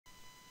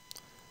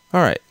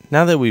Alright,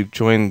 now that we've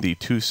joined the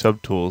two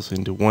subtools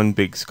into one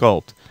big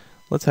sculpt,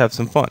 let's have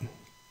some fun.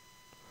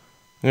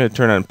 I'm going to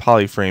turn on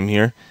polyframe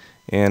here,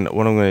 and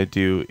what I'm going to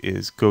do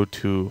is go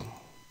to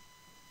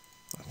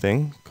a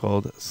thing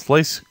called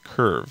slice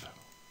curve.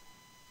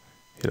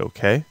 Hit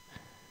OK,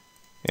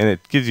 and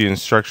it gives you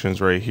instructions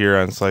right here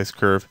on slice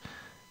curve.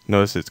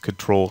 Notice it's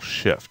Control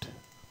Shift.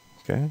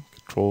 Okay,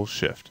 Control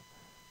Shift.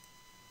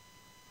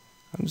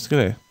 I'm just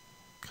going to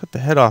cut the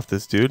head off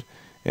this dude,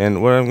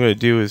 and what I'm going to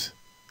do is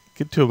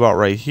get to about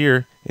right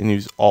here and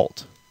use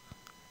Alt.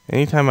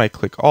 Anytime I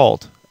click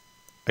Alt,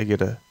 I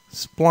get a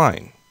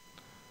spline.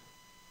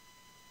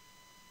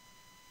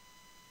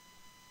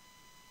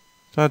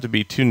 Don't have to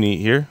be too neat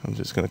here. I'm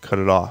just going to cut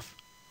it off.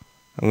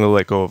 I'm going to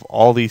let go of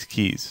all these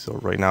keys. So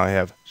right now I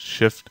have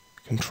Shift,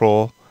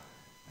 Control,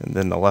 and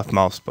then the left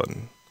mouse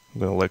button. I'm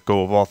going to let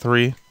go of all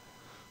three.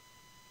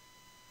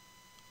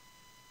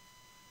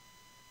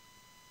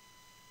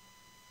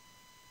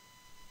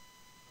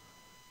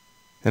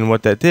 And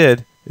what that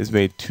did is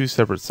made two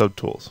separate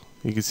subtools.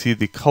 You can see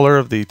the color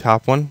of the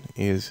top one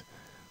is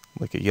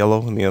like a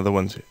yellow and the other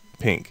one's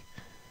pink.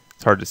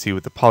 It's hard to see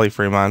with the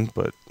polyframe on,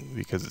 but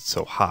because it's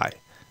so high.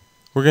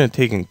 We're going to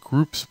take and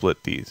group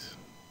split these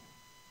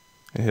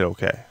and hit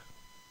OK.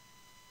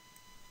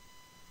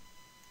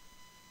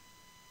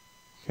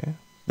 Okay.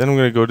 Then I'm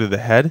going to go to the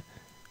head.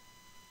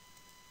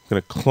 I'm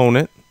going to clone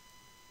it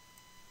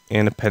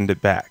and append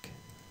it back.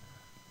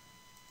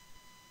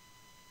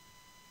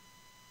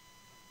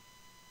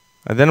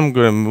 And then I'm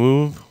going to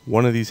move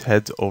one of these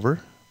heads over.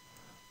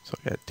 So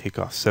I got to take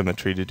off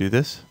symmetry to do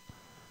this.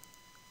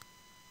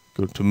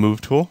 Go to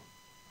Move Tool,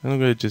 and I'm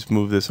going to just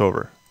move this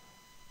over.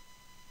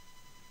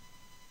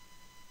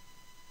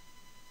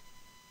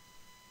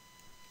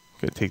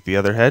 I'm going to take the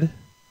other head.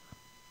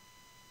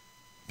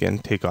 Again,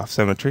 take off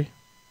symmetry.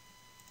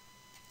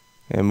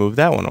 And move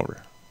that one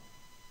over.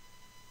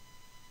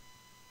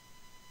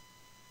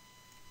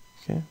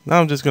 Okay.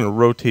 Now I'm just going to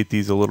rotate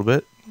these a little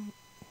bit.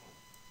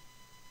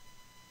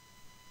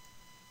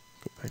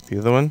 Go back to the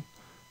other one.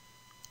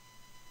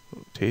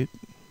 Rotate.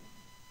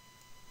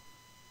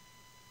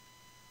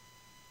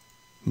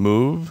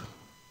 Move.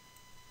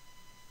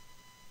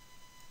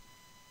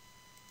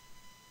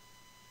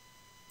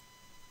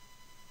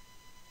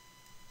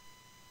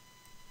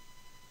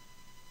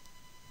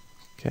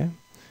 Okay.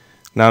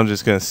 Now I'm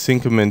just going to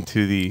sink them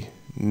into the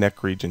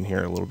neck region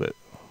here a little bit.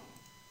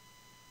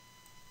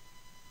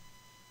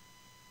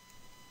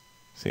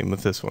 Same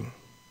with this one.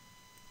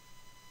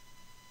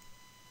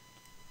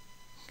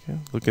 Okay.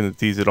 Looking at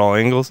these at all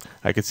angles,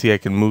 I can see I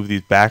can move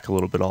these back a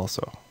little bit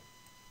also.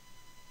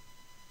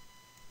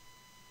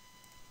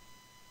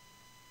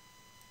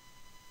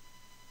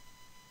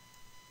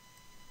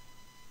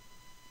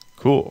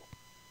 Cool.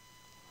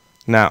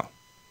 Now,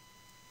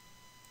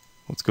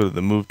 let's go to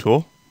the Move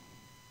tool.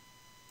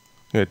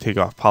 I'm going to take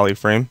off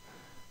polyframe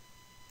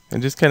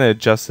and just kind of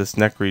adjust this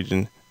neck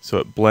region so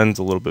it blends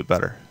a little bit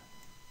better.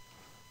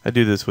 I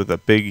do this with a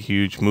big,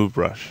 huge move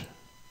brush.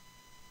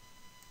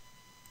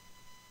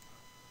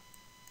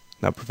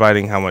 Now,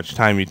 providing how much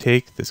time you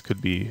take, this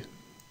could be,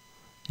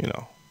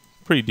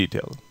 pretty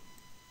detailed.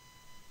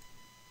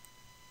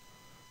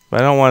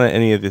 But I don't want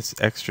any of this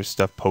extra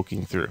stuff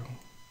poking through.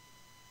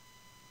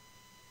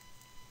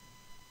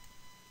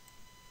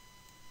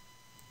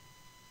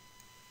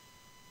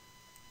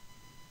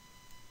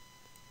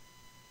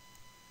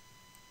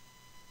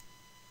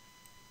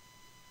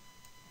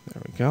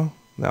 There we go.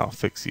 Now I'll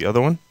fix the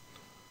other one.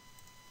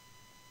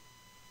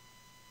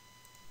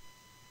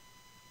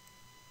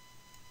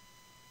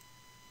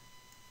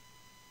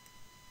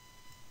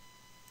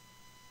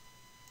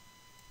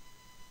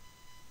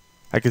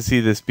 I can see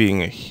this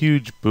being a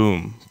huge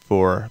boom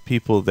for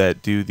people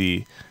that do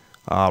the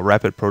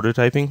rapid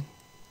prototyping.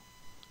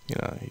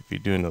 If you're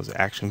doing those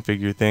action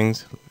figure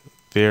things,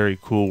 very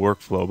cool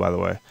workflow, by the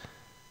way.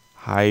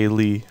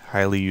 Highly,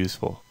 highly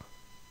useful.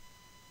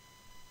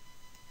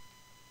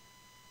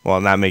 Well,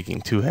 not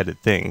making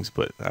two-headed things,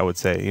 but I would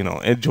say,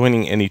 and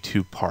joining any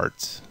two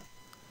parts.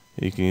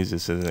 You can use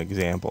this as an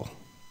example.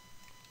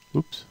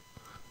 Oops.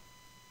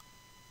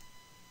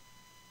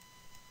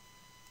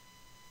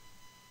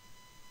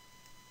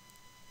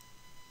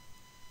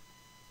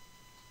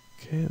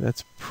 Okay,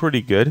 that's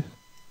pretty good.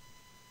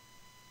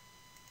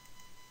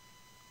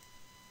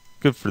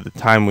 Good for the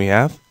time we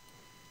have.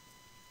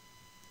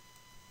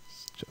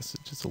 Let's adjust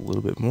it just a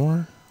little bit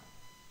more.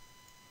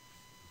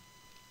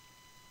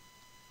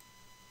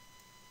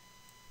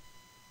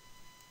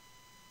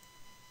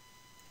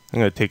 I'm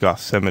going to take off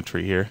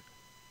symmetry here.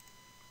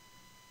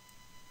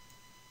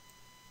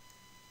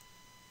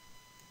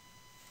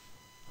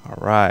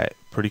 Alright,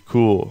 pretty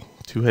cool.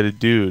 Two-headed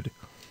dude.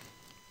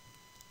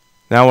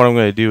 Now what I'm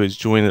going to do is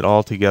join it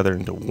all together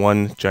into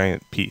one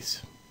giant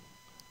piece.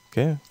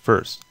 Okay,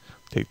 first,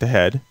 take the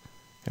head,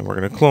 and we're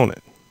going to clone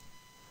it.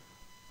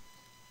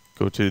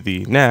 Go to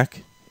the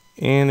neck,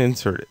 and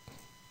insert it.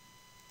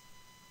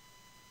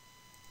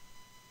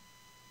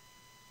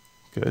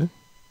 Good.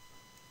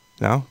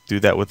 Now, do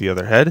that with the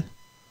other head.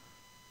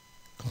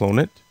 Clone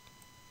it.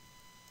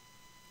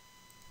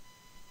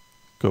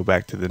 go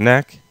back to the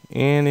neck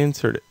and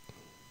insert it.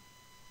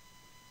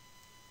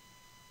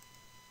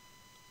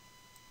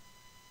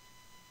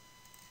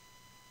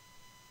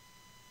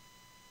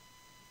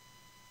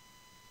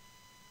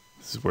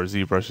 This is where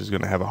ZBrush is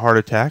going to have a heart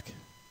attack.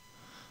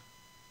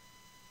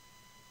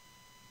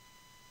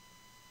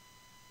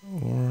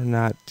 Or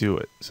not do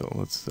it. So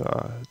let's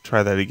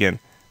try that again.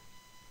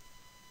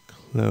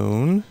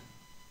 Clone.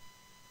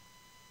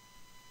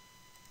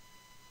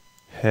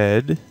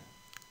 Head.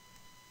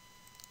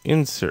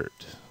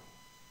 Insert.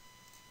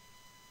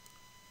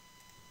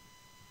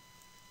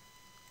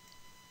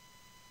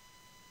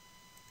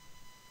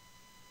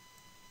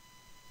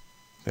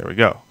 There we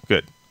go.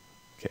 Good.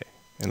 Okay.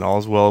 And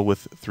all's well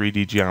with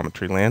 3D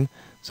geometry land.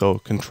 So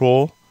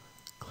Control,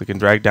 click and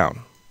drag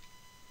down.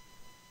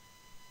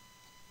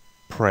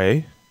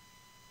 Pray.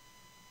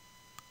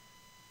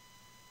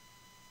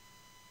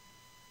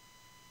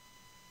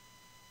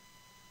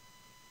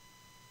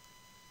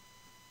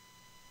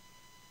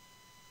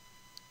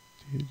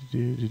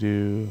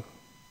 Do.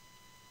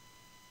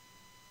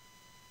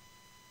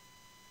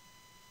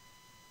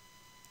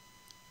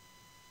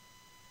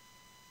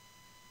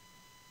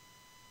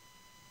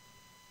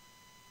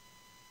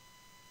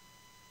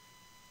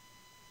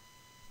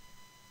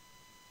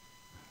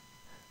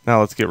 Now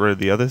let's get rid of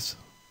the others.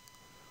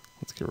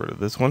 Let's get rid of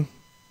this one.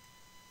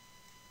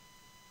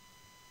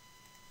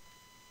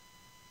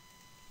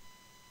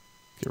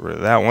 Get rid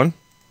of that one.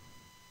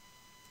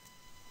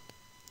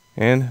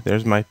 And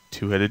there's my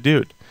two-headed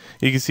dude.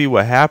 You can see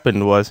what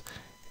happened was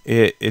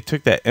it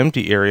took that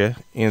empty area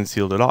and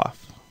sealed it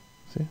off.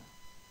 See?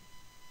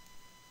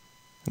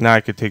 Now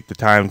I could take the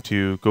time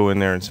to go in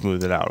there and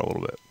smooth it out a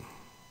little bit.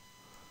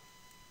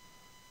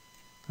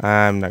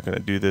 I'm not going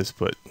to do this,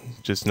 but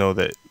just know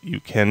that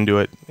you can do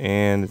it,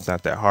 and it's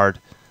not that hard.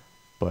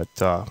 But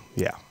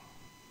yeah,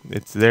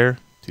 it's there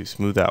to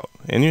smooth out.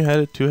 And you had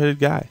a two-headed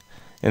guy,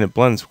 and it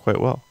blends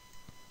quite well.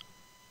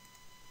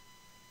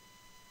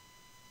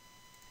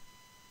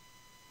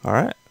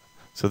 Alright,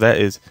 so that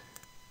is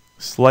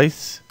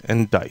Slice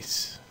and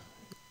Dice.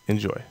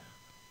 Enjoy.